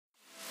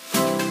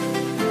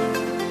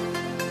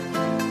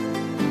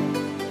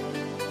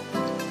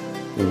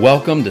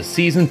Welcome to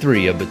Season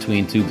 3 of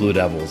Between Two Blue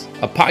Devils,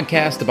 a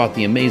podcast about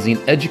the amazing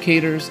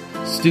educators,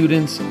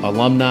 students,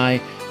 alumni,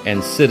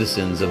 and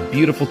citizens of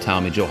beautiful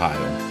Talmadge,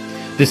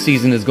 Ohio. This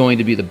season is going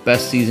to be the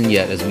best season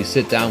yet as we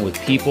sit down with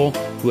people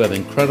who have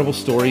incredible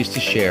stories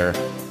to share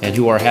and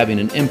who are having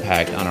an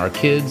impact on our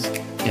kids,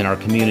 in our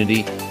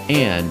community,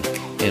 and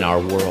in our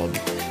world.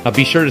 Now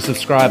be sure to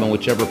subscribe on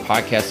whichever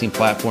podcasting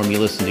platform you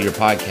listen to your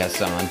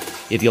podcasts on.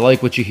 If you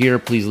like what you hear,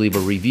 please leave a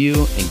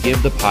review and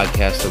give the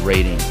podcast a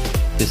rating.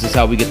 This is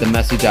how we get the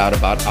message out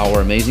about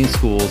our amazing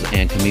schools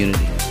and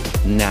community.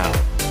 Now,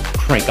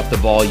 crank up the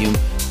volume,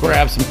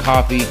 grab some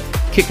coffee,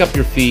 kick up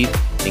your feet,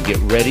 and get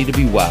ready to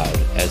be wowed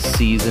as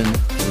Season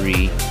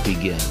 3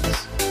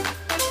 begins.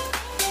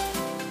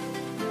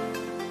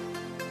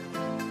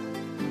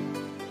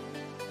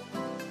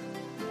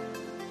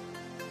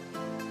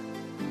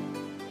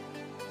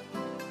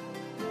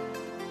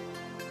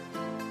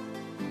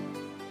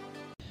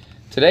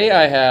 Today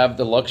I have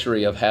the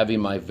luxury of having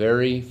my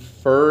very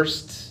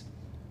first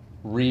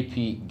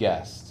repeat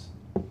guest.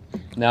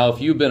 Now, if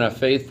you've been a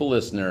faithful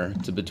listener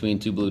to Between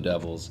Two Blue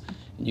Devils,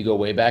 and you go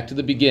way back to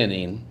the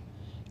beginning,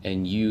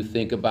 and you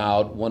think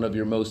about one of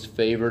your most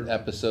favorite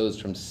episodes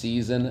from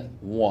Season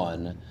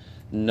 1,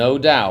 no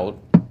doubt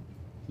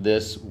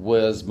this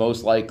was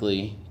most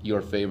likely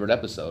your favorite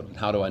episode. And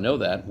how do I know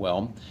that?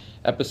 Well,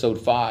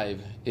 Episode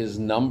 5 is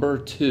number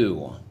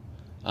 2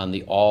 on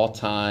the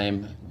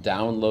all-time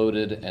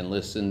downloaded and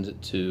listened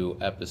to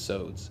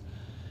episodes.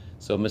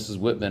 So, Mrs.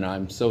 Whitman,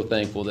 I'm so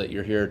thankful that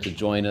you're here to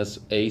join us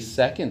a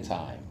second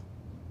time.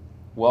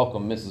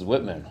 Welcome, Mrs.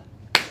 Whitman.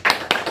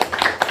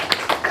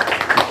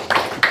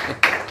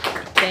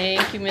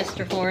 Thank you,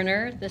 Mr.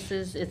 Horner.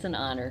 It's an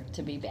honor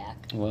to be back.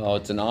 Well,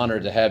 it's an honor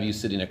to have you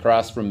sitting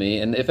across from me.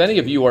 And if any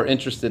of you are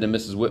interested in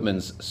Mrs.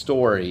 Whitman's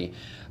story,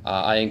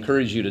 I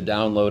encourage you to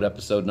download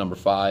episode number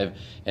 5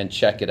 and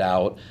check it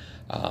out.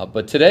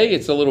 But today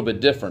it's a little bit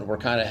different. We're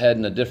kind of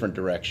heading a different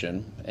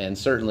direction, and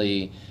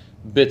certainly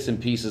bits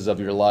and pieces of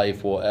your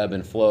life will ebb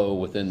and flow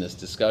within this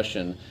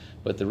discussion.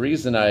 But the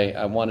reason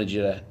I wanted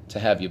you to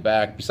have you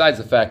back, besides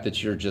the fact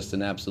that you're just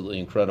an absolutely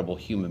incredible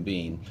human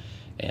being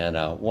and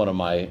one of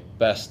my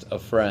best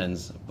of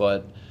friends,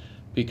 but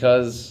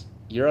because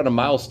you're at a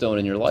milestone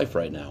in your life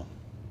right now.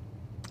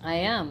 I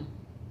am.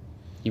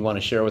 You want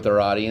to share with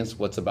our audience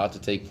what's about to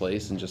take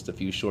place in just a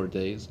few short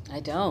days?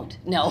 I don't.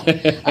 No.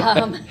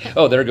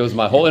 Oh, there goes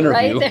my whole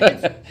interview.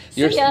 Right?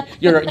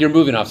 You're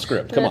moving off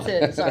script. Come That's on.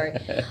 it.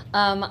 Sorry.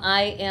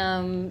 I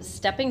am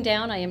stepping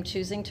down. I am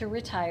choosing to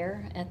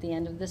retire at the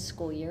end of this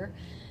school year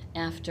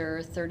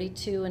after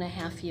 32 and a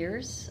half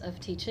years of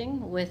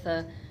teaching with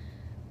a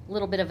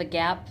little bit of a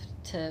gap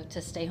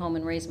to stay home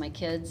and raise my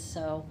kids.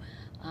 So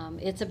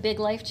it's a big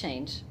life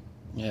change.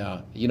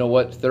 Yeah. You know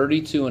what?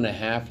 32 and a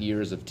half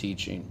years of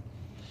teaching.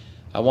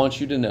 I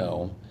want you to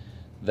know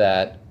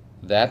that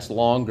that's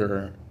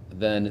longer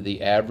than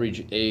the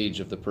average age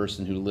of the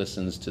person who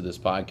listens to this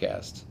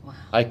podcast. Wow.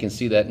 I can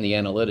see that in the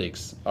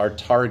analytics. Our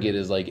target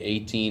is like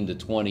 18 to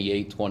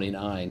 28,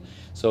 29.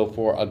 So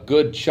for a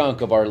good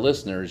chunk of our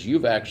listeners,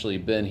 you've actually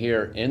been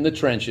here in the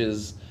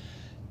trenches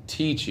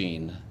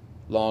teaching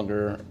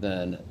longer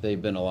than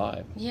they've been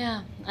alive.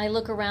 Yeah, I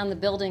look around the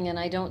building and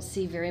I don't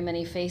see very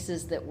many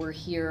faces that were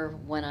here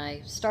when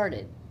I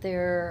started.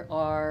 There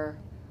are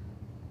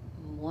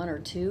 1 or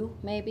 2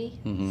 maybe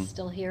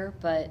still here,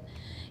 but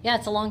yeah,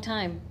 it's a long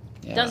time.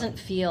 Yeah. It doesn't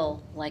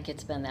feel like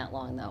it's been that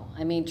long though.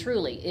 I mean,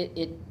 truly,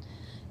 it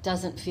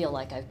doesn't feel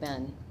like I've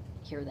been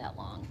here that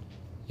long.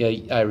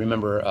 Yeah, I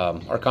remember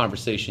our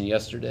conversation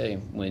yesterday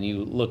when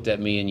you looked at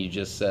me and you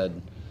just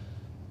said,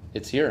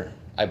 "It's here."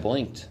 I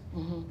blinked.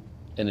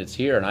 And it's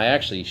here. And I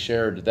actually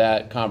shared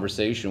that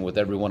conversation with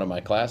every one of my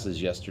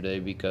classes yesterday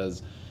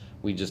because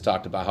we just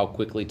talked about how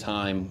quickly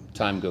time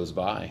goes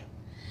by.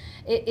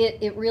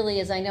 It really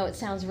is. I know it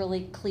sounds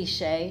really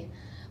cliche,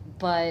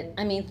 but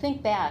I mean,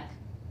 think back.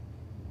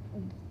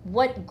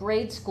 What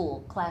grade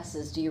school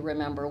classes do you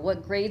remember?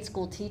 What grade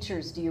school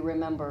teachers do you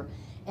remember?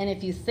 And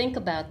if you think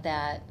about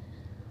that,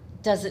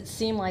 does it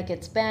seem like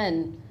it's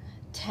been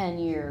 10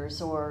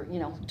 years or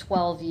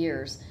 12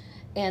 years?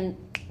 And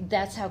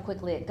that's how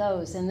quickly it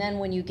goes. And then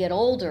when you get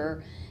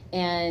older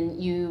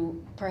and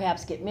you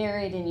perhaps get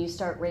married and you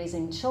start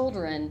raising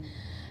children,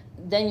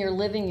 then you're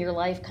living your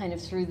life kind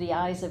of through the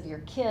eyes of your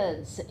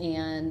kids.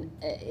 And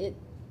it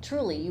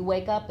truly, you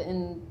wake up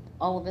and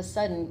all of a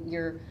sudden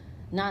you're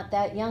not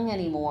that young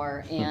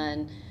anymore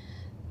and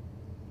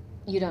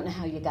you don't know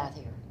how you got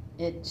here.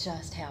 It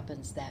just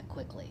happens that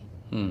quickly.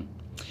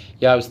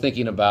 Yeah, I was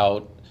thinking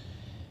about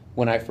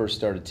when I first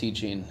started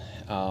teaching.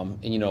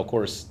 And of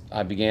course,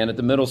 I began at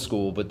the middle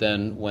school, but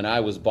then when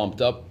I was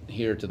bumped up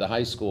here to the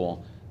high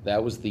school,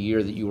 that was the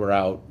year that you were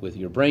out with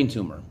your brain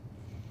tumor.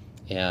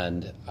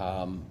 And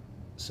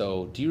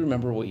so do you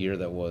remember what year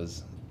that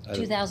was?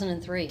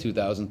 2003.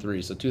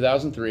 2003. So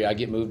 2003, I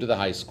get moved to the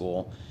high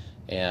school,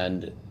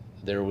 and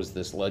there was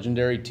this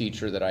legendary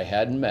teacher that I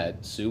hadn't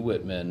met, Sue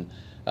Whitman.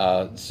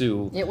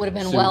 Sue. It would have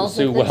been Sue, Wells.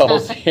 Sue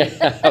Wells.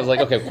 Yeah, I was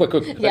like, okay,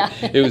 quick. Yeah.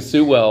 It was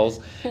Sue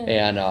Wells,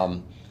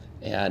 and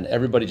and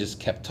everybody just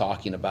kept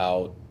talking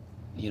about,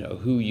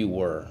 who you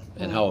were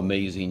and how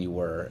amazing you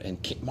were. And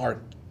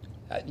Mark,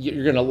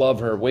 you're going to love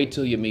her. Wait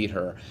till you meet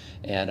her.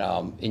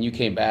 And you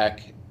came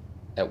back.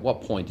 At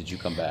what point did you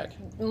come back?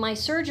 My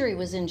surgery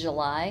was in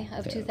July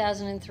of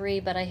 2003,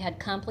 but I had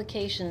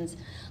complications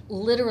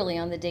literally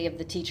on the day of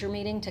the teacher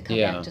meeting to come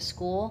back to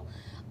school.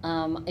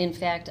 In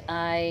fact,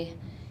 I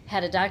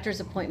had a doctor's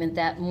appointment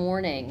that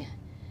morning,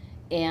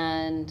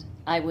 and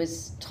I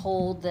was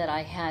told that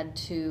I had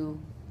to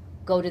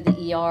go to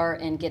the ER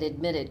and get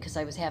admitted because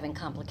I was having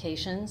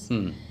complications.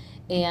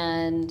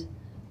 And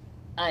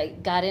I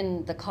got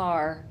in the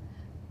car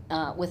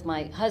with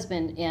my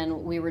husband,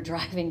 and we were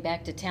driving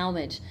back to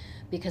Talmadge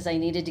because I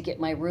needed to get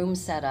my room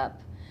set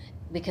up,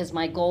 because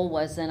my goal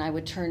was then I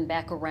would turn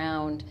back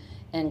around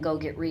and go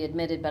get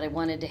readmitted, but I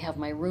wanted to have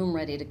my room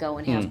ready to go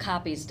and have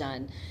copies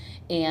done.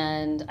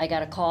 And I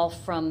got a call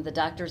from the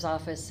doctor's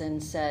office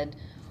and said,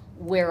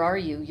 "Where are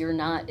you? You're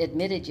not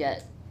admitted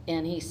yet."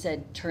 And he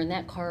said, "Turn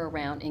that car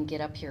around and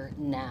get up here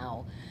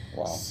now."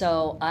 Wow.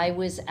 So I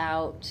was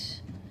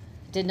out,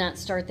 did not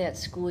start that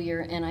school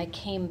year, and I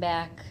came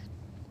back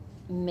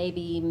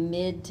maybe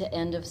mid to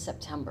end of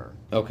September.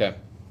 Okay.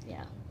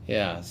 Yeah.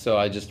 Yeah, so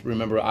I just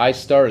remember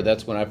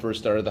that's when I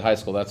first started the high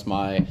school. That's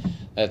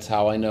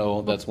how I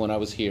know, that's when I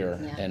was here.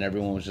 Yeah. And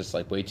everyone was just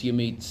like, wait till you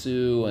meet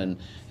Sue, and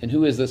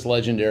who is this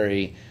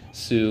legendary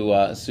Sue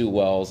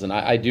Wells? And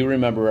I do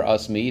remember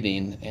us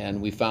meeting, and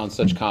we found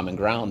such common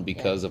ground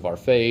because of our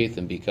faith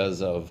and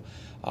because of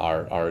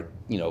our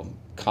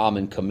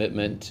common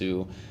commitment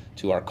to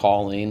our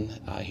calling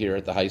here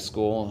at the high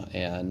school.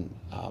 And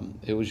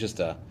it was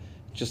just a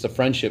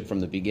friendship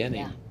from the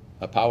beginning,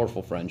 a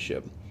powerful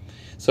friendship.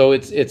 So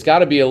it's got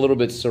to be a little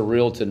bit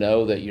surreal to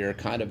know that you're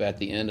kind of at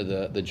the end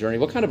of the journey.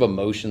 What kind of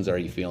emotions are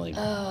you feeling?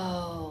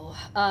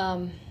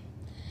 I'm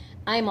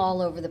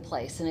all over the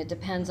place, and it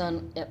depends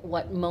on at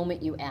what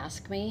moment you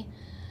ask me.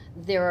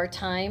 There are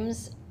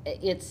times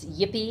it's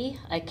yippee,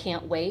 I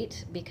can't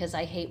wait, because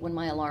I hate when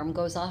my alarm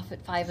goes off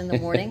at 5 in the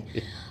morning.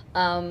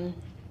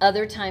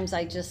 Other times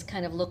I just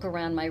kind of look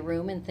around my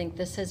room and think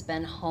this has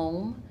been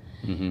home.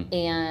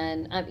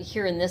 And I'm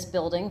here in this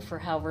building for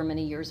however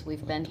many years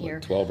we've been here.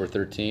 12 or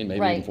 13,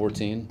 maybe even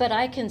 14. But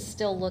I can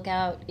still look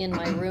out in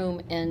my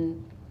room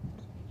and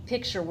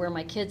picture where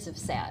my kids have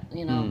sat,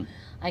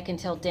 I can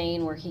tell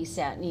Dane where he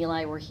sat and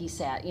Eli where he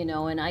sat,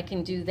 and I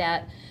can do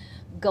that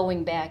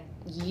going back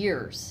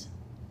years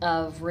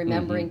of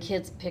remembering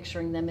kids,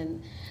 picturing them.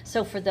 And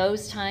so for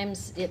those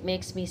times, it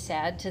makes me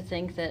sad to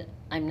think that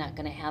I'm not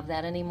going to have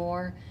that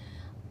anymore.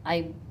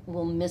 I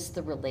will miss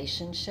the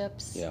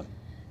relationships. Yeah.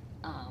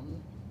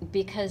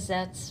 Because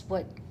that's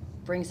what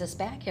brings us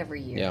back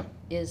every year,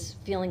 is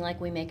feeling like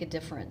we make a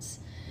difference.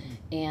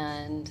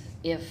 And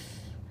if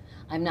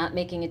I'm not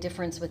making a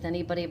difference with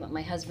anybody but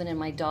my husband and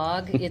my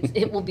dog,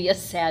 it will be a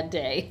sad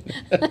day.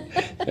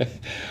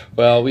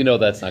 Well, we know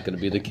that's not going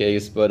to be the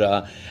case,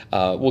 but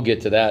we'll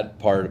get to that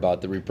part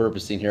about the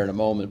repurposing here in a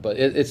moment. But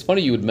it's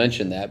funny you would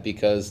mention that,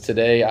 because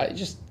today I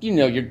just,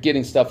 you're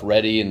getting stuff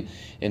ready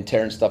and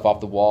tearing stuff off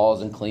the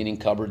walls and cleaning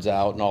cupboards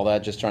out and all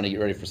that, just trying to get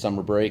ready for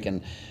summer break.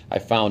 And I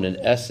found an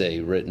essay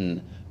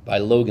written by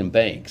Logan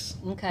Banks.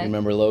 Okay.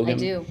 Remember Logan? I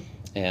do.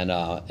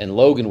 And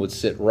Logan would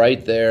sit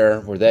right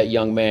there where that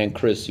young man,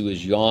 Chris, who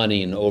was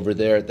yawning over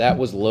there, that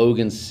was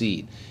Logan's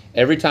seat.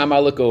 Every time I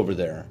look over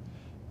there,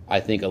 I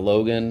think of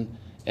Logan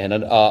and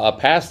a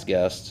past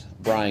guest,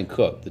 Brian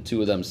Cook. The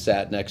two of them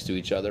sat next to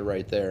each other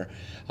right there.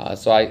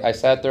 So I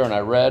sat there and I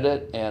read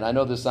it, and I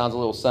know this sounds a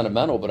little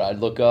sentimental, but I'd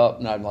look up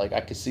and I'm like,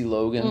 I could see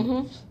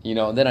Logan,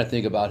 and then I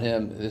think about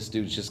him. This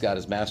dude's just got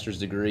his master's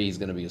degree. He's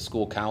going to be a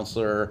school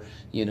counselor,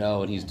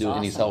 and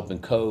he's helping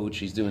coach.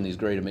 He's doing these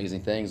great,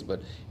 amazing things.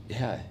 But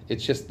yeah,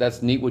 it's just,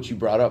 that's neat what you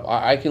brought up.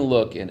 I can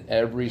look in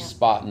every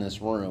spot in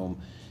this room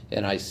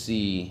and I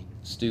see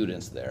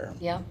students there.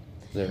 Yeah.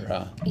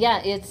 They're,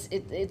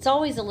 it's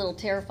always a little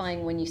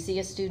terrifying when you see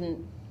a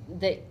student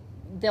that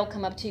they'll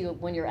come up to you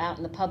when you're out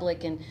in the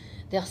public and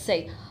they'll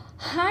say,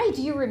 "Hi,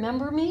 do you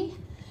remember me?"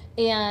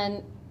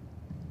 And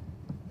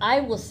I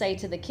will say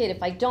to the kid,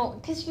 if I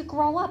don't, because you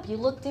grow up, you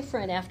look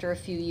different after a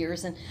few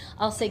years, and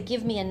I'll say,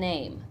 "Give me a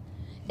name."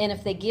 And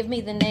if they give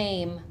me the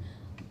name,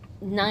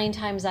 9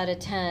 times out of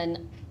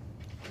 10,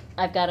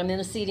 I've got them in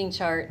a seating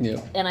chart,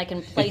 and I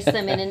can place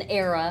them in an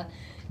era,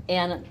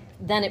 and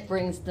then it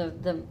brings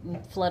the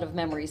flood of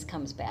memories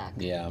comes back.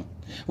 Yeah.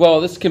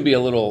 Well, this can be a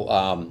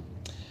little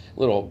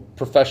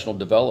professional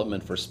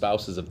development for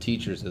spouses of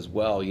teachers as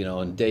well,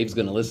 and Dave's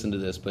going to listen to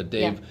this, but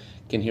Dave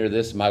can hear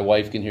this, my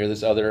wife can hear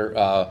this,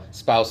 other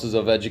spouses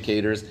of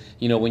educators.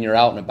 When you're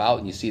out and about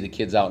and you see the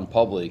kids out in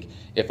public,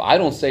 if I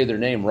don't say their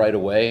name right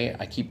away,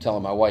 I keep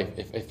telling my wife,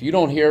 if you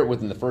don't hear it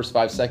within the first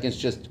 5 seconds,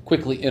 just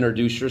quickly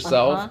introduce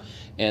yourself.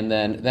 And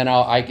then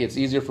it's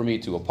easier for me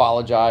to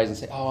apologize and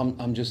say, "Oh,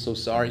 I'm just so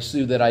sorry,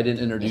 Sue, that I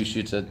didn't introduce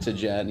you to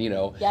Jen,"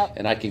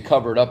 and I can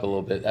cover it up a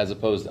little bit, as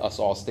opposed to us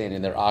all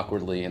standing there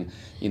awkwardly. And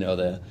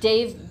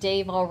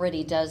Dave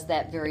already does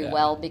that very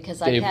well, because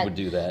Dave would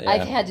do that.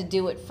 I've had to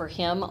do it for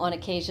him on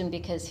occasion,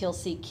 because he'll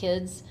see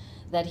kids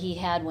that he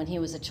had when he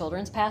was a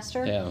children's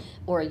pastor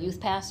or a youth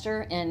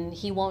pastor, and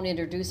he won't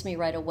introduce me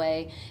right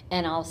away,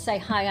 and I'll say,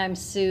 "Hi, I'm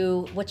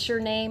Sue, what's your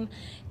name?"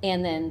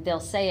 And then they'll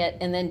say it,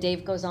 and then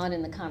Dave goes on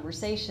in the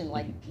conversation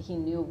like he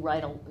knew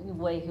right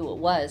away who it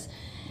was.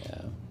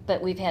 Yeah.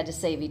 But we've had to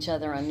save each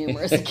other on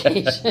numerous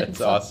occasions.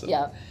 That's awesome.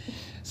 Yeah.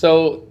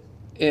 So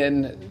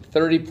in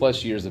 30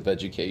 plus years of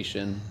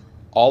education,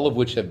 all of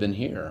which have been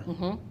here,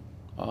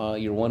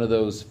 you're one of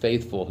those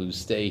faithful who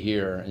stay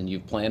here, and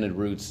you've planted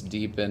roots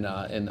deep in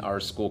our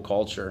school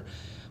culture.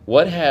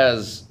 What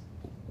has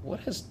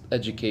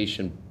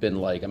education been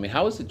like? I mean,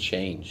 how has it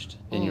changed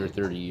in your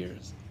 30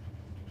 years?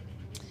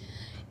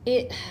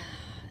 It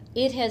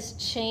has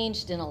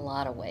changed in a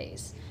lot of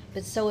ways,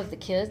 but so have the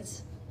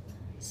kids,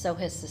 so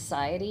has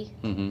society.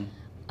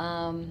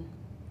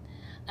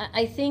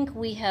 I think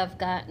we have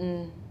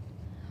gotten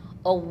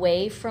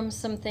away from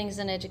some things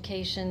in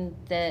education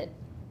that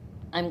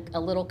I'm a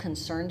little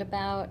concerned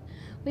about.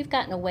 We've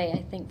gotten away,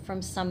 I think,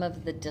 from some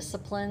of the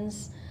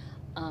disciplines,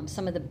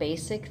 some of the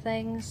basic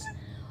things.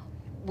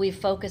 We've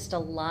focused a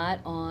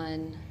lot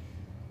on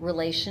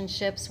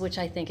relationships, which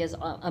I think is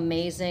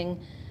amazing,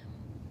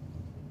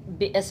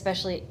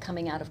 especially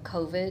coming out of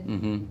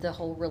COVID. The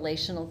whole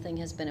relational thing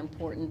has been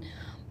important.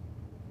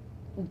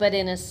 But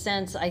in a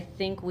sense, I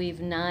think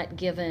we've not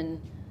given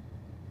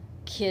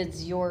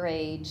kids your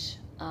age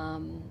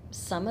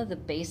some of the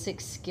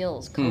basic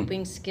skills,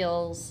 coping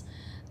skills,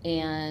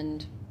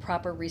 and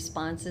proper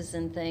responses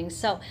and things.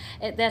 So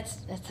that's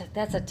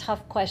a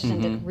tough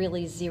question to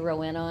really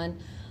zero in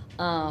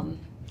on.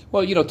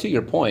 Well, to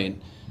your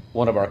point,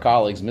 one of our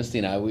colleagues, Misty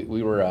and I,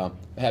 we were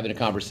having a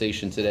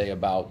conversation today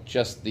about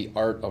just the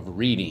art of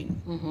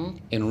reading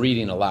and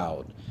reading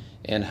aloud,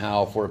 and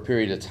how for a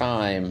period of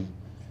time,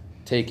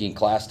 taking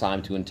class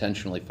time to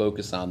intentionally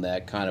focus on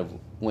that kind of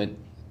went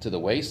to the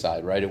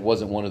wayside, right? It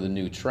wasn't one of the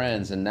new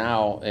trends, and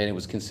it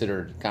was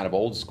considered kind of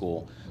old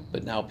school,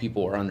 but now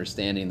people are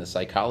understanding the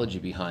psychology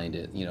behind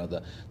it,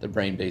 the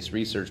brain-based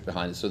research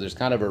behind it. So there's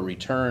kind of a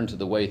return to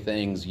the way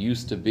things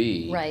used to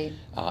be, right?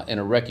 And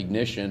a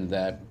recognition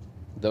that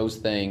those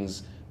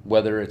things,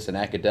 whether it's an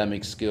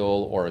academic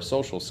skill or a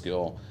social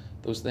skill,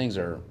 those things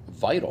are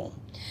vital.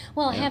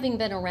 Well, having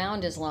been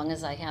around as long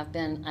as I have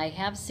been, I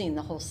have seen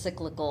the whole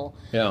cyclical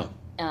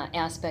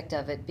aspect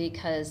of it,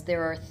 because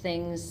there are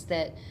things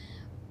that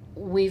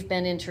we've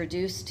been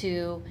introduced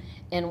to,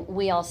 and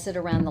we all sit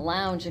around the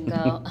lounge and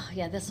go, "Oh,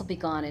 yeah, this will be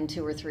gone in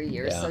 2 or 3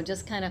 years." So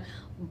just kind of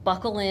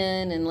buckle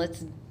in and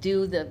let's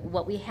do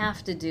what we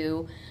have to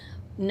do,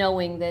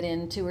 knowing that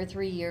in 2 or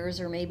 3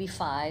 years, or maybe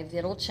 5,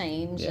 it'll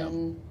change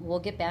and we'll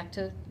get back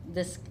to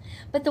this.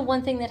 But the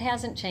one thing that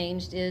hasn't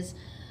changed is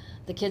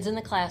the kids in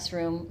the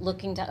classroom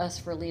looking to us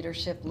for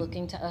leadership,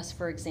 looking to us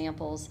for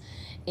examples,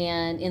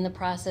 and in the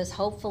process,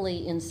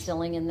 hopefully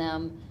instilling in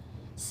them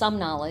some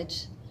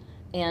knowledge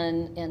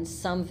and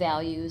some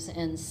values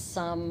and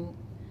some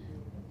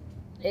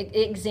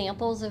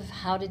examples of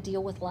how to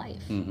deal with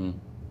life.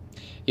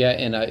 Yeah,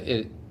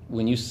 and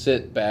when you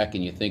sit back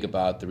and you think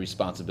about the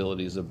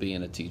responsibilities of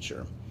being a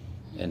teacher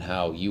and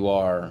how you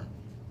are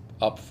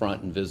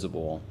upfront and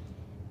visible,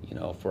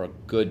 for a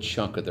good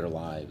chunk of their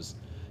lives,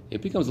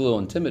 it becomes a little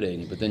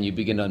intimidating, but then you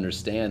begin to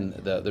understand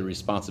the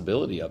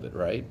responsibility of it,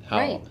 right?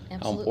 How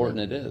important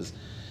it is.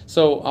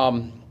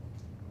 So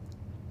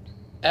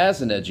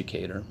as an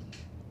educator,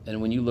 and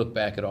when you look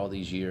back at all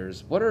these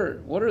years, what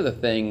are the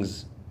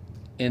things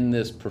in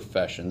this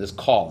profession, this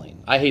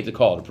calling? I hate to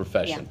call it a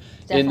profession.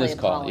 In this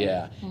calling,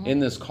 in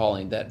this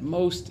calling that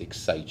most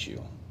excites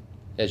you,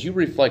 as you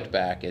reflect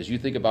back, as you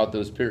think about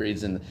those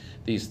periods in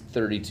these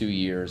 32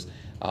 years,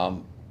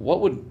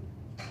 what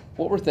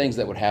were things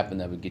that would happen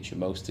that would get you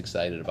most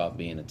excited about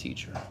being a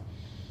teacher?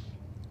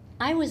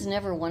 I was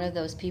never one of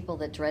those people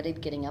that dreaded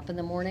getting up in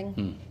the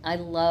morning. I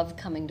love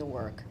coming to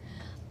work,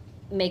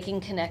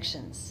 making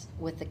connections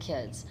with the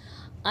kids.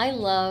 I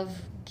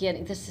love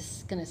this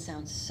is going to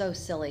sound so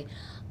silly,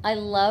 I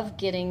love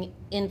getting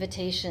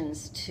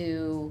invitations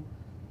to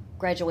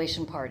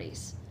graduation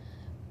parties.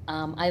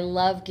 I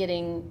love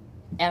getting,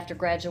 after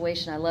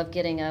graduation, I love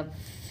getting a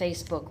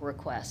Facebook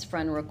request,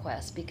 friend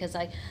request, because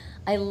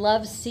I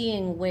love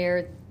seeing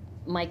where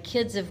my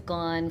kids have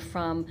gone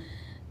from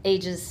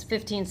ages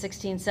 15,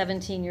 16,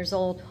 17 years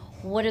old.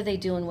 What are they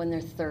doing when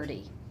they're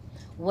 30?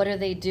 What are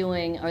they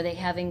doing? Are they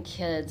having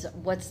kids?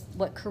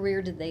 What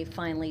career did they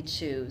finally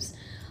choose?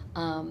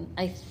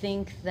 I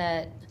think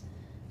that,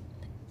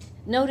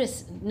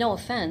 notice, no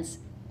offense,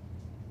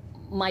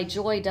 my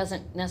joy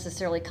doesn't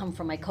necessarily come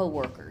from my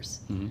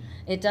coworkers.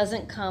 It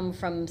doesn't come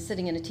from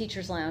sitting in a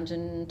teacher's lounge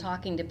and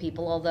talking to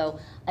people, although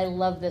I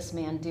love this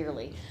man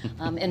dearly,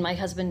 and my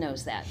husband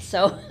knows that.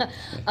 So,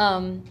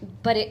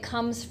 but it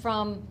comes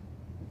from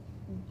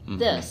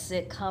this.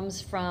 It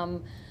comes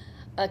from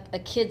a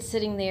kid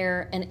sitting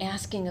there and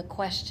asking a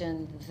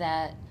question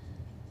that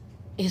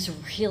is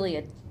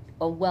really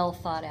a well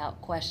thought out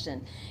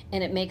question,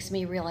 and it makes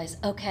me realize,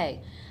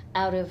 okay,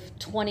 out of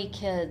 20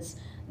 kids,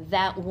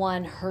 that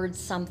one heard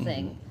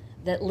something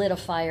that lit a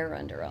fire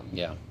under them.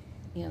 Yeah.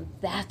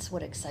 That's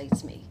what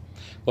excites me.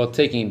 Well,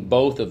 taking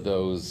both of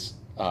those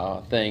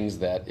things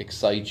that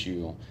excite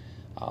you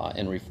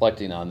and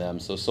reflecting on them.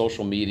 So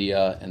social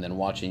media and then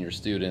watching your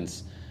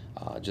students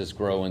just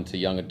grow into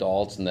young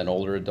adults and then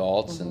older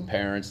adults and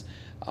parents.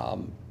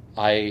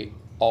 I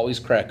always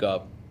crack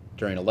up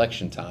during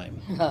election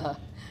time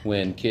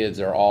when kids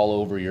are all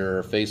over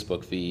your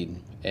Facebook feed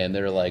and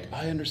they're like,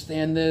 I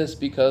understand this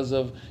because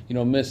of,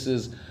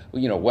 Mrs.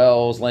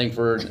 Wells,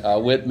 Langford,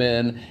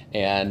 Whitman,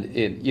 and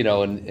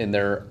and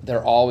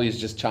they're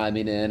always just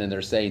chiming in and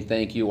they're saying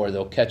thank you, or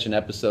they'll catch an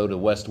episode of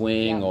West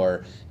Wing,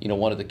 or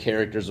one of the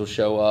characters will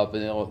show up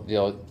and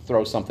they'll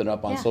throw something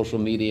up on social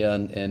media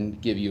and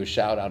give you a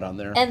shout out on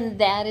there. And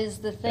that is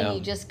the thing.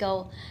 You just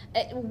go,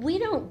 we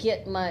don't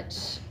get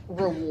much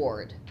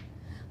reward.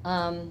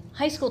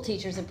 High school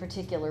teachers in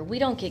particular, we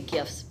don't get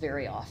gifts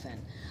very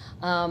often.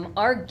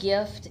 Our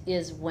gift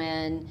is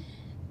when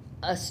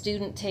a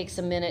student takes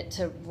a minute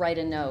to write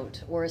a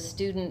note, or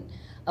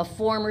a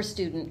former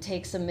student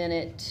takes a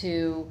minute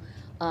to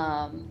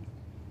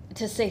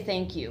say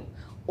thank you,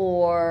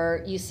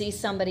 or you see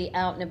somebody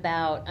out and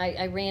about.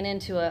 I ran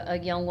into a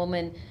young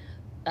woman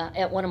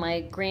at one of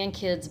my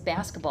grandkids'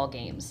 basketball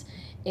games,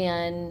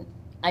 and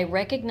I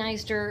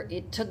recognized her.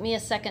 It took me a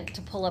second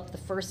to pull up the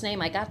first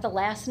name. I got the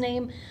last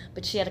name,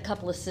 but she had a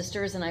couple of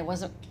sisters, and I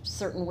wasn't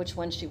certain which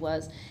one she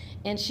was.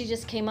 And she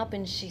just came up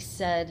and she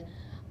said,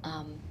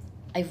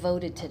 I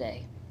voted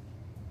today.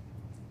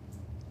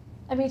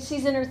 I mean,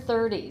 she's in her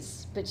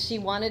 30s, but she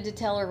wanted to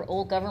tell her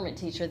old government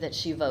teacher that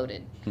she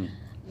voted.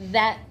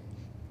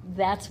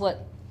 That's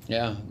what...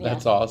 Yeah,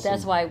 that's awesome.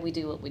 That's why we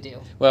do what we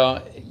do.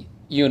 Well,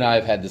 you and I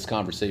have had this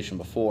conversation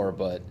before,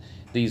 but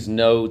these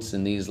notes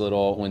and these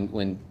little,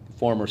 when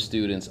former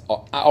students,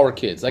 our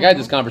kids, like I had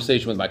this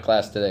conversation with my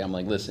class today. I'm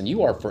like, listen,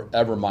 you are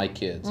forever my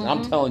kids. And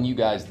I'm telling you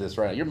guys this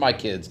right now. You're my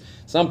kids.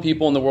 Some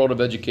people in the world of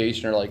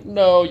education are like,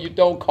 no, you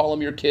don't call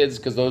them your kids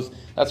because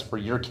that's for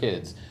your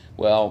kids.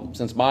 Well,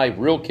 since my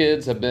real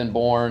kids have been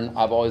born,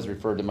 I've always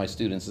referred to my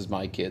students as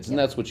my kids. And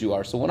that's what you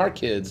are. So when our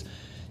kids,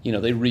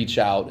 they reach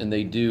out and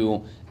they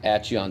do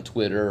at you on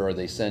Twitter, or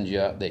they send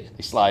you, they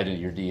slide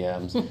into your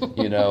DMs,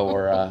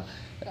 or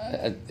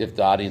if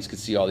the audience could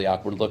see all the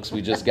awkward looks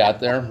we just got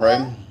there,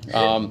 right?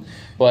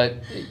 But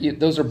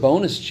those are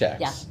bonus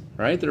checks,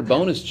 right? They're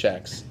bonus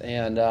checks.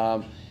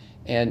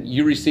 And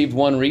you received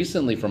one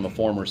recently from a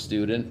former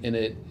student, and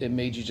it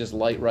made you just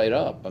light right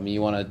up. I mean,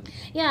 you want to...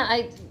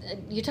 Yeah,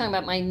 you're talking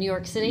about my New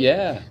York City?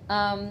 Yeah.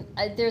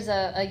 There's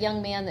a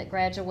young man that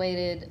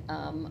graduated,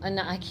 and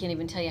I can't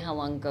even tell you how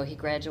long ago he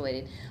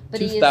graduated.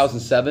 But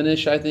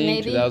 2007-ish, I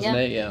think, maybe,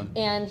 2008, yeah.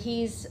 And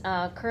he's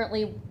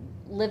currently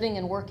living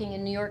and working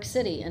in New York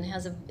City and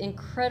has an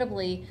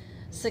incredibly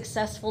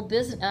successful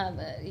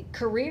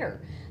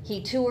career.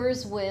 He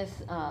tours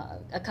with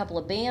a couple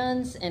of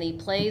bands, and he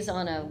plays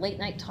on a late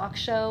night talk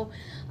show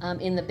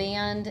in the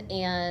band.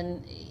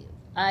 And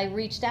I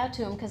reached out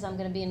to him because I'm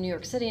going to be in New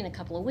York City in a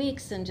couple of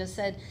weeks, and just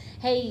said,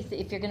 hey,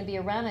 if you're going to be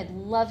around, I'd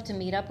love to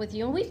meet up with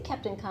you. And we've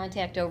kept in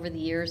contact over the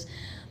years.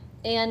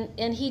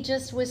 And he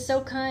just was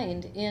so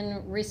kind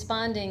in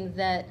responding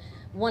that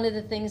one of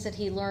the things that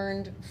he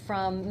learned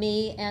from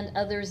me and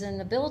others in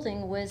the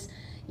building was,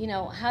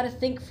 how to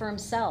think for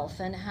himself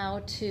and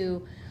how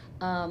to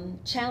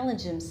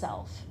challenge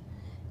himself.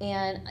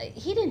 And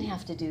he didn't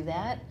have to do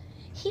that.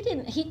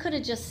 He could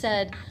have just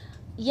said,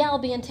 yeah, I'll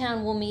be in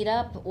town, we'll meet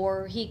up,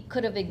 or he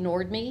could have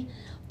ignored me.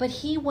 But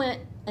he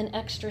went an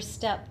extra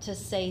step to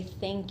say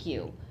thank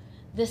you.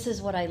 This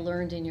is what I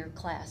learned in your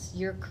class.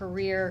 Your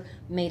career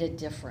made a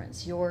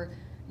difference. Your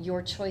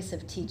choice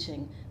of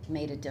teaching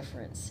made a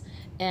difference.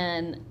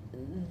 And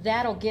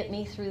that'll get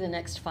me through the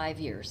next 5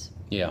 years.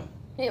 Yeah.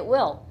 It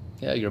will.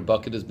 Yeah, your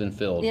bucket has been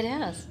filled. It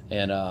has.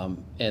 And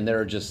there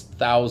are just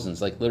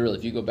thousands. Like literally,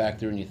 if you go back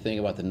through and you think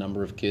about the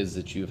number of kids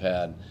that you've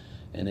had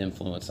an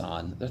influence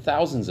on, there are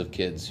thousands of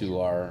kids who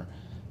are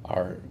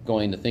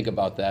going to think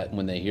about that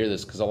when they hear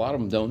this, because a lot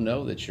of them don't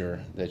know that you're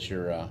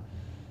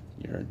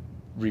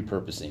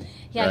repurposing.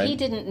 Yeah, right? He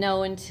didn't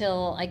know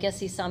until I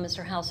guess he saw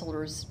Mr.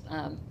 Householder's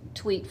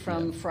tweet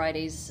from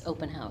Friday's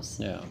open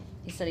house. Yeah.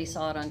 He said he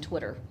saw it on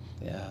Twitter.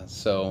 Yeah.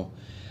 So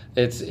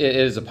it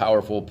is a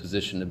powerful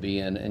position to be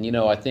in, and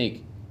I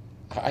think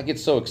I get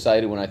so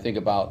excited when I think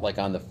about like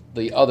on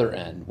the other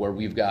end where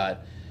we've got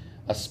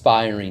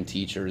aspiring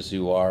teachers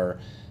who are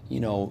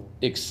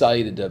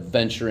excited to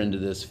venture into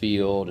this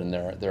field, and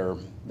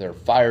they're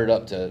fired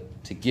up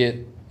to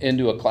get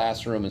into a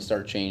classroom and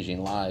start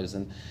changing lives.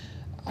 And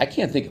I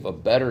can't think of a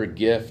better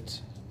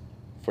gift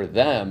for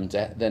them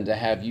than to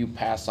have you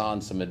pass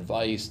on some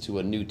advice to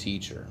a new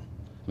teacher.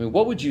 I mean,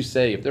 what would you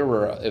say if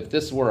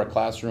this were a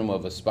classroom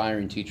of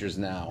aspiring teachers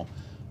now?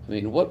 I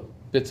mean, what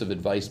bits of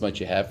advice might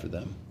you have for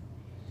them?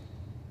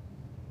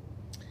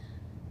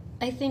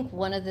 I think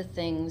one of the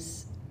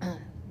things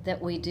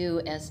that we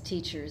do as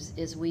teachers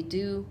is we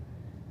do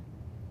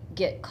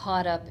get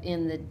caught up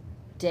in the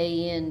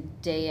day in,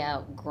 day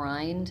out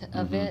grind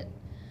of it.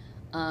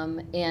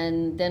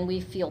 And then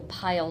we feel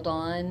piled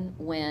on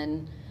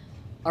when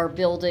our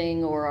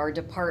building or our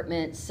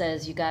department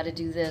says you got to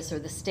do this, or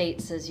the state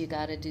says you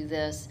got to do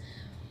this.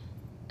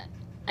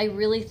 I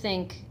really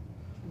think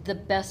the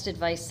best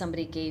advice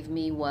somebody gave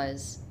me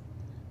was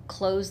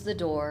close the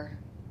door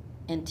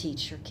and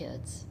teach your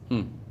kids.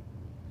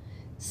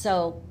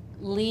 So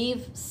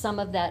leave some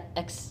of that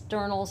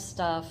external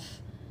stuff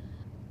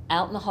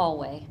out in the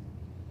hallway.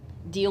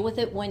 Deal with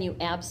it when you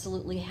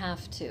absolutely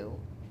have to.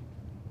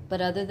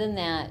 But other than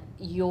that,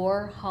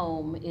 your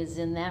home is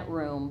in that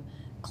room.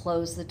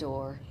 Close the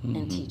door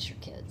and teach your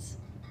kids.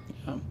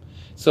 Yeah.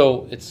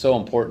 So it's so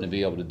important to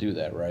be able to do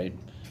that, right?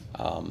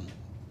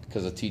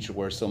 Because a teacher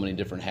wears so many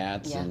different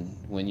hats, and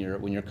when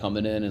you're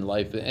coming in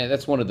life, and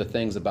that's one of the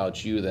things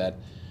about you that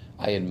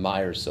I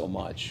admire so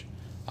much.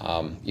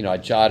 I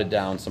jotted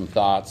down some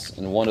thoughts,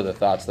 and one of the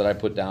thoughts that I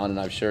put down, and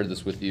I've shared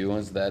this with you,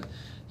 is that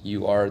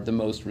you are the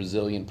most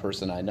resilient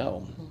person I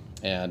know,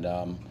 and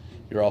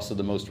you're also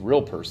the most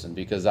real person,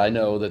 because I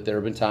know that there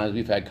have been times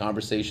we've had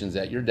conversations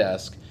at your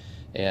desk,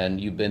 and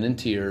you've been in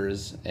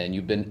tears, and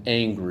you've been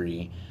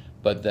angry,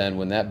 but then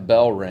when that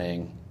bell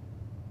rang,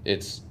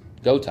 it's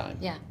go time.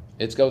 Yeah.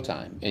 It's go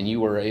time, and you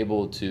were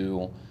able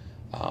to.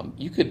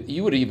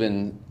 You would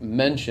even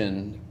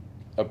mention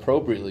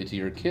appropriately to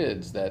your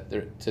kids that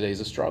today's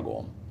a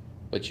struggle,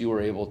 but you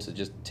were able to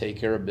just take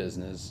care of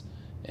business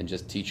and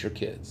just teach your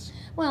kids.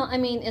 Well, I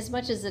mean, as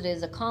much as it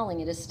is a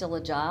calling, it is still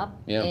a job.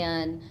 Yeah.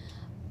 And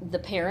the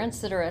parents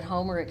that are at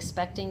home are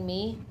expecting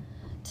me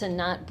to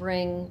not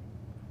bring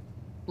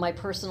my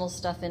personal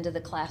stuff into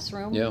the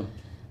classroom. Yeah.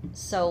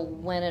 So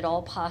when at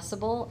all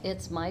possible,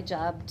 it's my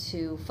job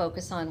to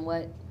focus on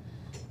what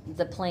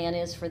the plan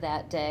is for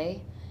that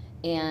day.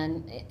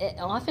 And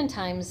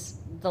oftentimes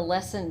the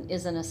lesson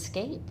is an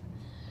escape.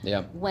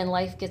 Yeah. When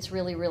life gets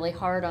really, really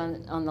hard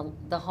on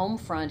the home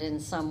front in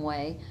some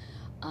way,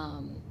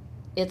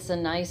 it's a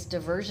nice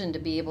diversion to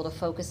be able to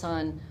focus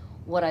on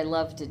what I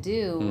love to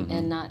do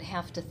and not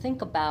have to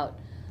think about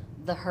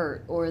the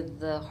hurt or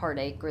the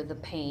heartache or the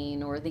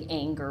pain or the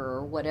anger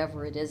or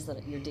whatever it is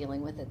that you're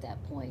dealing with at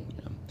that point.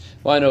 Yeah.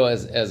 Well, I know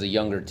as a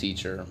younger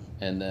teacher,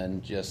 and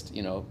then just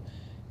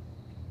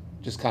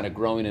kind of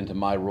growing into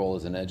my role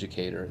as an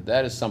educator,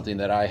 that is something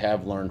that I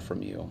have learned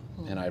from you,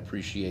 and I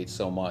appreciate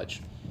so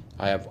much.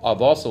 I've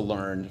also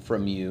learned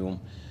from you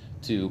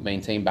to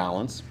maintain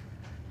balance.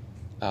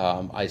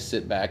 I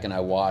sit back and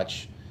I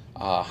watch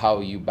how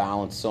you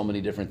balance so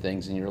many different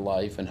things in your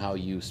life, and how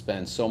you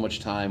spend so much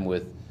time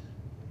with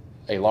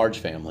a large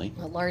family.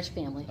 A large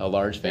family.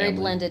 Very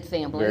blended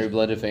family. Very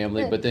blended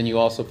family. But then you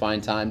also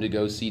find time to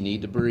go see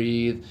Need to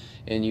Breathe,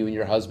 and you and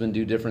your husband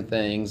do different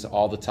things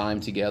all the time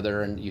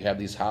together, and you have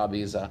these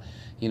hobbies.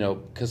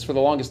 Because for the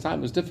longest time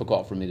it was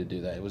difficult for me to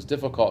do that. It was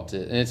difficult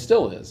to, and it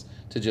still is,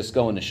 to just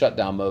go into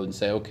shutdown mode and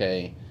say,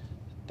 okay,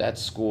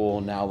 that's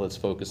school, now let's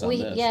focus on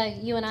this. Yeah,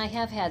 you and I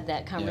have had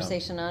that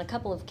conversation on a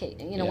couple of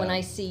cases. When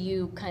I see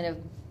you kind of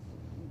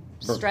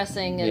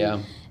stressing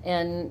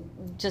and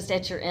just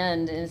at your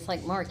end, and it's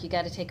like, Mark, you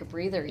got to take a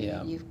breather.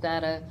 You've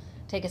got to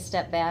take a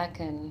step back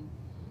and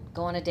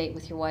go on a date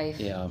with your wife.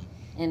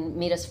 And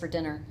meet us for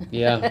dinner.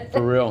 Yeah,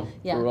 for real.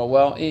 Yeah. For real.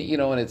 Well,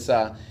 and it's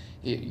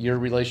your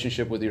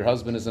relationship with your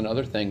husband is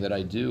another thing that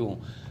I do.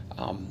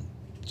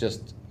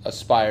 Just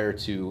aspire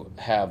to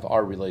have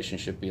our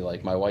relationship be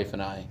like my wife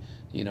and I.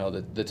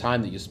 The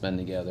time that you spend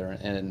together,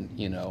 and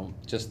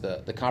just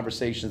the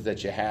conversations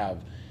that you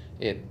have.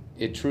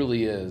 It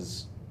truly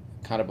is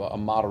kind of a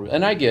model.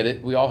 And I get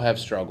it. We all have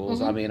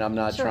struggles. I mean, I'm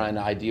not trying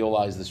to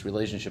idealize this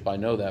relationship. I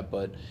know that,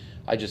 but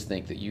I just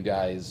think that you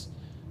guys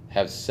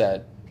have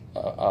set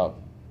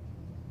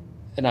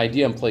an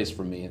idea in place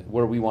for me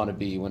where we want to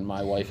be when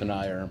my wife and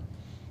I are.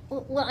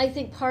 Well, I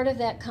think part of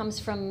that comes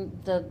from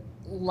the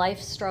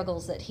life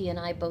struggles that he and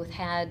I both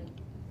had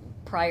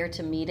prior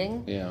to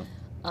meeting. Yeah.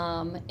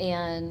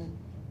 And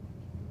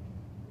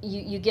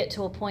you get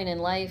to a point in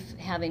life,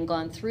 having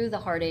gone through the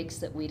heartaches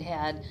that we'd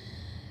had,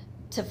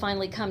 to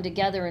finally come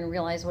together and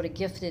realize what a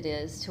gift it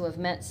is to have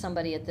met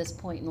somebody at this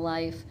point in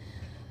life.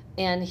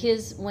 And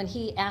when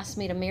he asked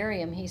me to marry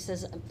him, he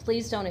says,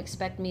 please don't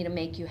expect me to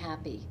make you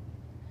happy.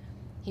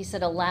 He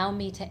said, allow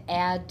me to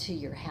add to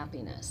your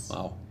happiness.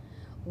 Wow.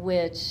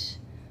 Which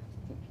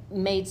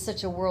made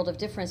such a world of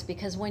difference,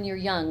 because when you're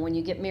young, when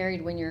you get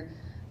married, when you're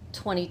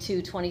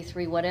 22,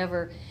 23,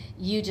 whatever,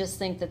 you just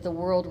think that the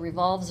world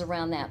revolves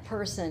around that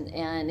person,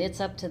 and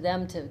it's up to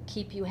them to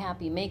keep you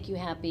happy, make you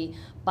happy,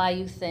 buy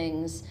you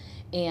things.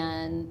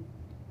 And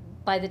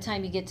by the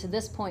time you get to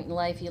this point in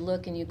life, you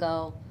look and you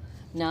go,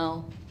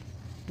 no,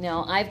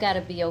 I've got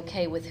to be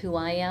okay with who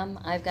I am.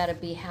 I've got to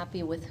be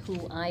happy with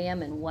who I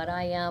am and what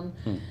I am.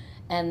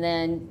 And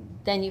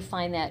then you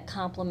find that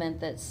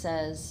compliment that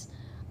says,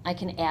 I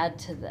can add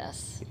to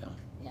this.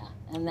 Yeah.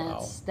 And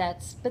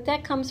but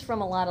that comes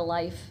from a lot of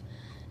life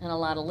and a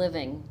lot of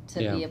living to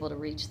be able to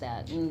reach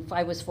that. And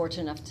I was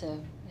fortunate enough to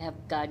have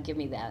God give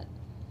me that.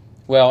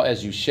 Well,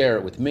 as you share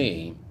it with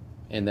me,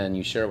 and then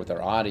you share it with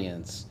our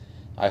audience,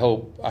 I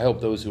hope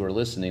those who are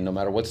listening, no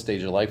matter what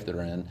stage of life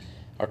they're in,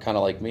 are kind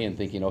of like me and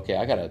thinking, okay,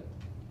 I gotta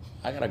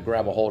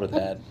grab a hold of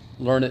that,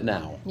 learn it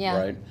now,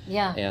 right?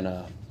 Yeah.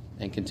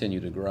 And continue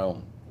to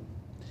grow.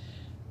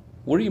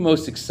 What are you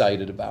most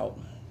excited about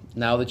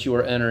Now that you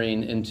are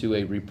entering into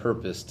a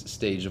repurposed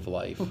stage of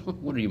life,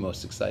 what are you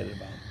most excited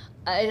about?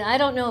 I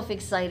don't know if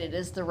excited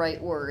is the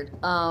right word.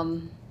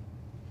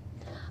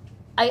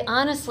 I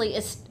honestly,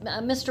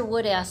 Mr.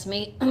 Wood asked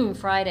me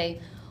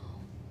Friday,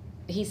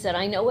 he said,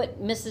 I know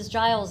what Mrs.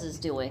 Giles is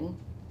doing.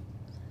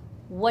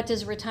 What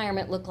does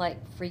retirement look like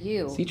for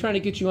you? Is he trying to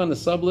get you on the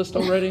sub list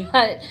already?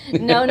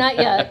 No, not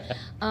yet.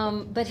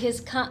 But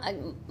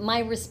my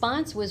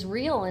response was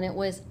real, and it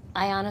was,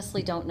 I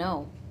honestly don't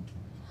know.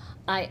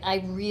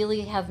 I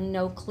really have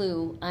no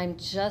clue. I'm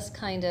just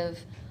kind of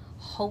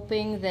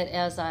hoping that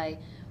as I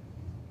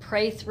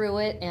pray through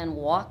it and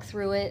walk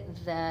through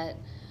it, that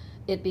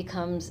it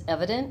becomes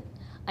evident.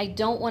 I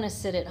don't want to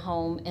sit at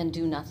home and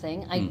do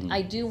nothing.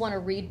 I do want to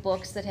read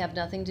books that have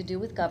nothing to do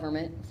with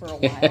government for a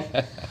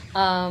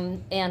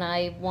while. And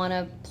I want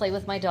to play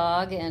with my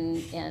dog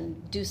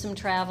and do some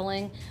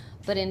traveling.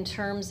 But in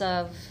terms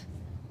of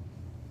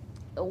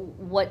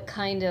what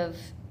kind of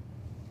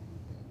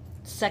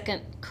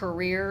second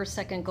career,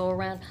 second go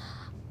around,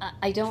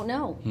 I don't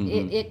know.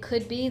 It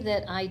could be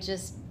that I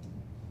just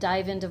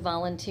dive into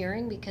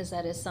volunteering, because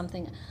that is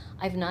something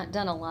I've not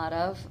done a lot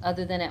of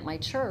other than at my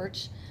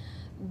church,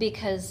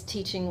 because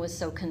teaching was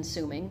so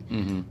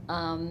consuming.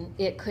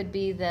 It could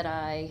be that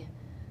I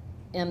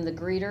am the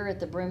greeter at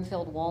the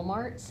Brimfield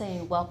Walmart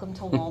saying, welcome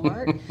to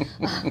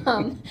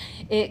Walmart.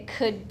 It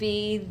could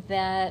be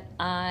that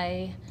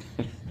I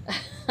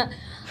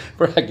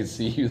I can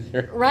see you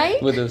there,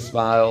 right? with a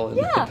smile. And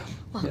yeah,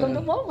 welcome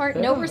to Walmart.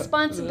 No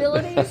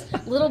responsibilities,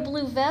 little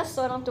blue vest,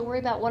 so I don't have to worry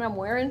about what I'm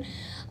wearing.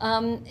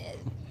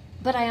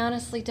 But I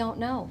honestly don't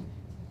know.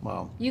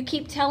 Wow. You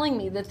keep telling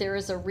me that there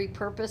is a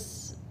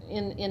repurpose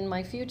in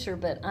my future,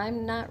 but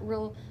I'm not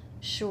real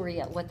sure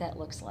yet what that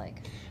looks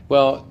like.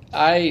 Well,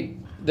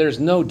 there's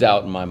no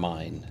doubt in my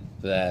mind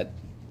that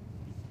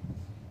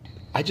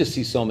I just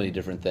see so many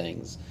different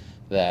things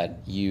that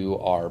you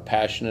are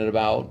passionate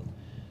about,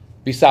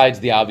 besides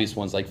the obvious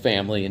ones like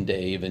family and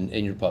Dave and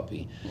your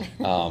puppy.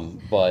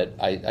 But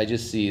I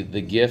just see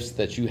the gifts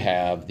that you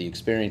have, the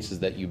experiences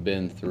that you've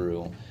been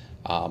through,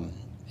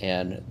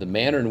 and the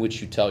manner in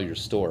which you tell your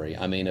story.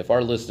 I mean, if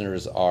our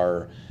listeners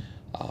are,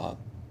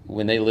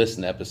 when they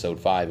listen to episode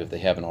 5, if they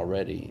haven't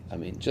already, I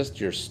mean, just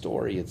your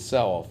story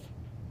itself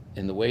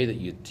and the way that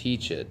you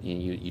teach it,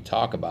 you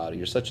talk about it,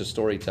 you're such a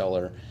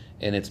storyteller,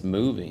 and it's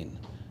moving,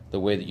 the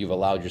way that you've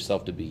allowed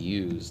yourself to be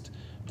used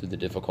through the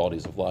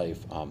difficulties of life.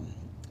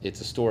 It's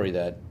a story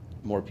that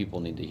more people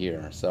need to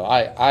hear. So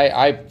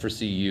I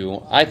foresee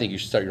you, I think you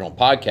should start your own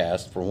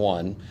podcast, for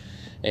one.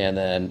 And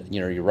then,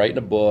 you're writing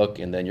a book,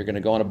 and then you're going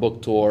to go on a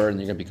book tour, and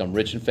you're going to become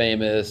rich and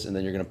famous, and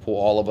then you're going to pull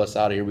all of us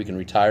out of here. We can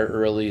retire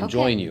early and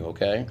join you,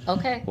 okay?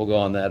 Okay. We'll go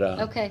on that.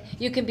 Okay.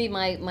 You can be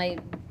my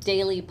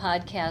daily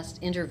podcast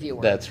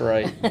interviewer. That's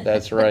right.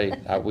 That's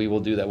right. We will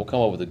do that. We'll come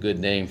up with a good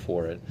name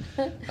for it.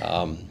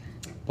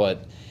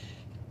 But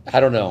I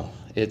don't know.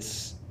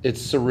 It's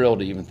surreal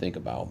to even think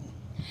about.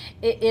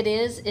 It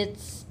is.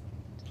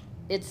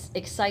 It's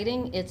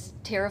exciting. It's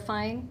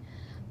terrifying.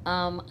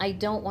 I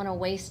don't want to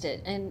waste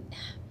it. And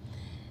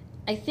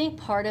I think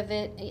part of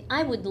it,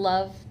 I would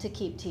love to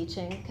keep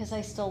teaching because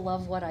I still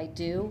love what I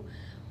do.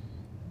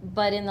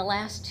 But in the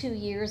last 2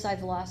 years,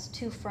 I've lost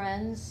 2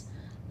 friends,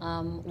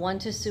 one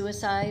to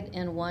suicide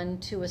and one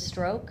to a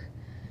stroke.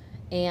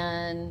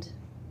 And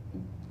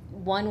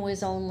one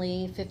was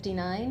only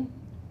 59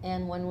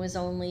 and one was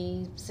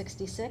only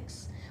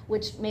 66,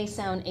 which may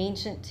sound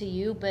ancient to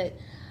you, but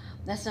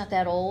that's not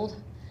that old.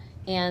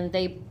 And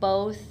they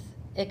both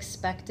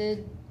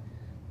expected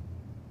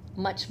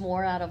much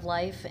more out of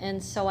life,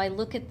 and so I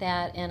look at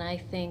that and I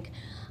think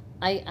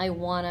I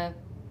want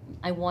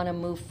to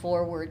move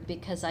forward,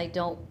 because I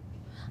don't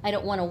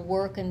want to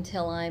work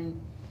until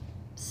I'm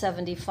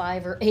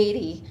 75 or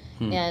 80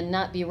 and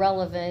not be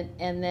relevant,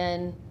 and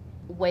then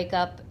wake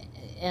up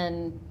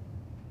and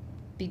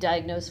be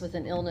diagnosed with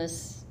an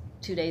illness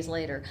 2 days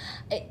later.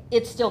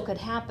 It still could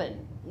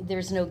happen.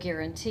 There's no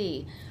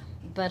guarantee.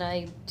 But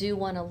I do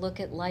want to look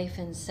at life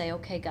and say,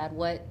 okay, God,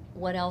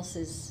 what else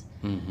is,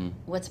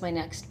 what's my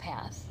next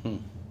path?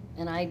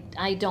 And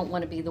I don't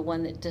want to be the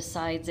one that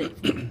decides it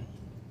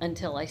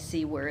until I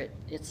see where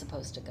it's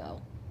supposed to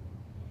go.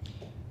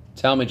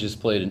 Talmage has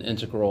played an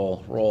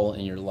integral role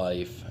in your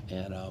life,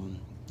 and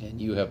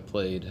you have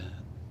played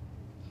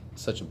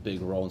such a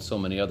big role in so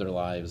many other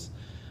lives.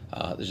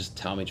 There's just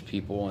Talmage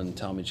people and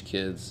Talmage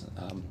kids.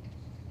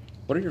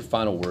 What are your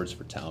final words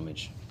for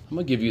Talmage? I'm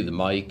going to give you the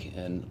mic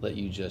and let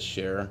you just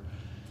share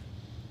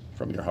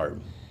from your heart.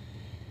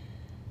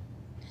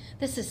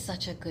 This is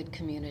such a good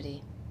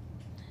community.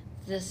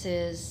 This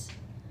is,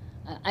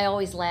 I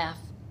always laugh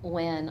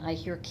when I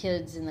hear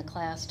kids in the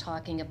class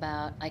talking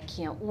about, I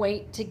can't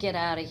wait to get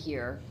out of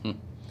here.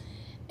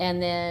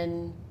 And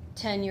then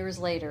 10 years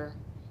later,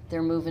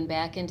 they're moving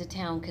back into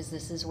town because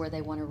this is where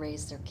they want to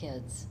raise their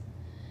kids.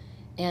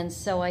 And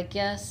so I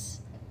guess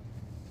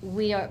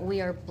we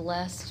are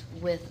blessed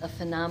with a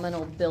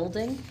phenomenal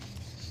building.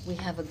 We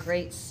have a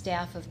great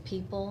staff of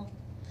people.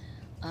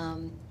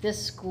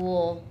 This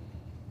school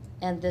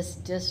and this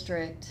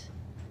district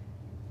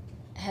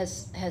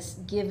has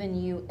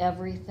given you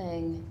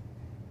everything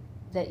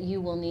that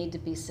you will need to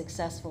be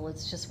successful.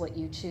 It's just what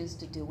you choose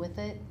to do with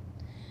it.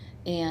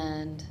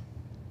 And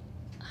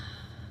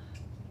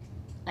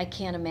I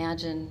can't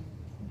imagine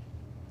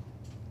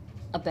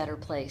a better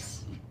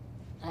place.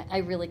 I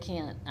really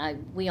can't.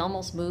 We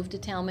almost moved to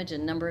Talmadge a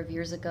number of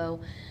years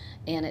ago,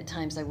 and at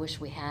times I wish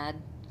we had.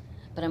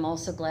 But I'm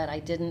also glad I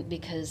didn't,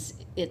 because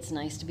it's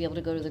nice to be able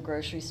to go to the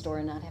grocery store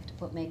and not have to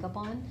put makeup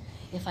on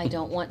if I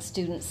don't want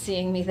students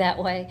seeing me that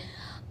way.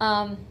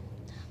 I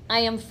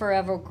am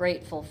forever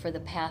grateful for the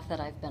path that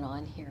I've been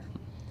on here.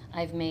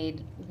 I've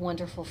made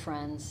wonderful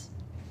friends,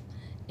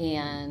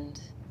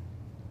 and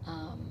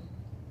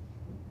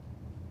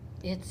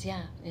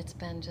it's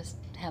been just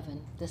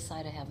heaven, this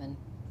side of heaven.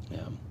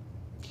 Yeah.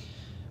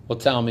 Well,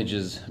 Talmadge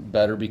is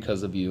better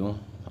because of you.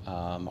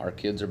 Our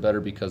kids are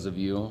better because of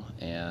you,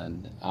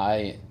 and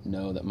I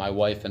know that my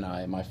wife and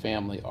I, my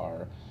family,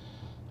 are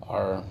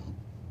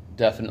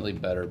definitely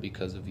better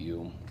because of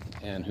you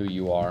and who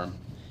you are.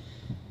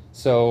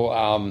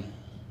 So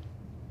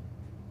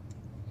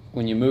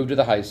when you moved to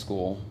the high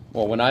school,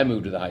 well, when I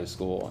moved to the high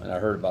school and I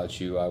heard about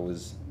you, I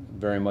was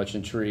very much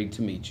intrigued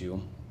to meet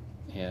you.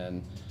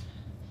 And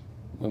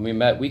when we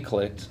met, we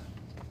clicked.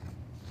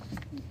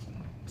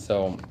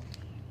 So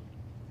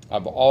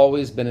I've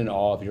always been in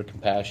awe of your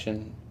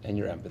compassion and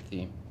your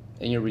empathy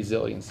and your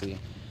resiliency,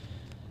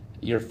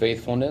 your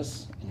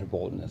faithfulness and your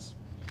boldness.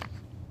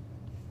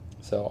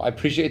 So I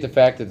appreciate the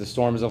fact that the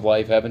storms of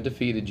life haven't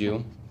defeated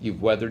you.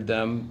 You've weathered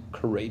them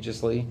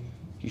courageously.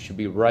 You should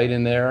be right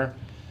in there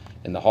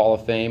in the Hall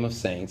of Fame of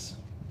Saints.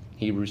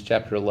 Hebrews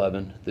chapter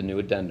 11, the new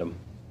addendum.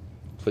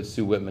 Put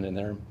Sue Whitman in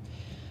there.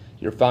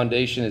 Your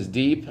foundation is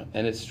deep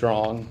and it's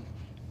strong,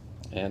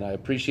 and I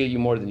appreciate you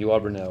more than you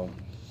ever know.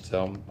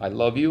 So I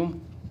love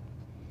you,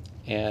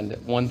 and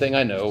one thing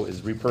I know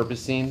is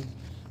repurposing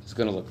is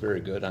going to look very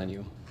good on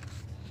you.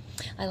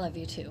 I love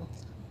you too.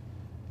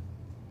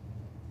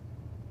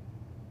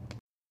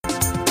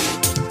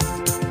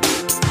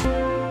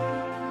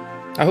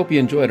 I hope you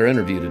enjoyed our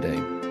interview today.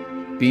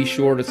 Be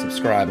sure to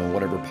subscribe on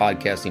whatever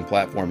podcasting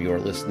platform you are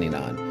listening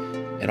on.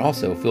 And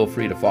also feel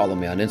free to follow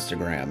me on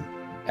Instagram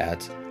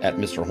at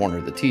Mr.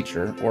 Horner the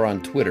Teacher, or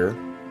on Twitter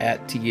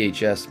at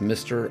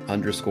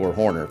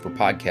THS_Horner for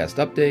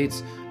podcast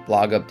updates,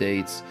 blog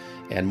updates,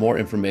 and more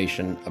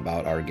information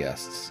about our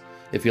guests.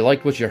 If you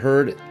liked what you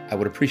heard, I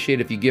would appreciate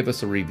if you give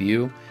us a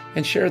review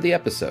and share the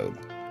episode.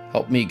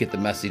 Help me get the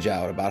message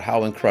out about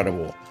how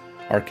incredible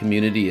our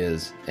community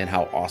is and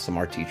how awesome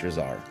our teachers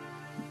are.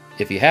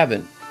 If you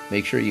haven't,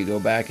 make sure you go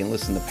back and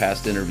listen to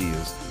past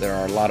interviews. There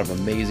are a lot of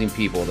amazing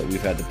people that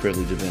we've had the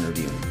privilege of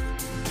interviewing.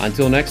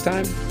 Until next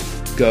time,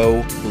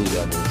 go Blue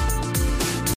Devils.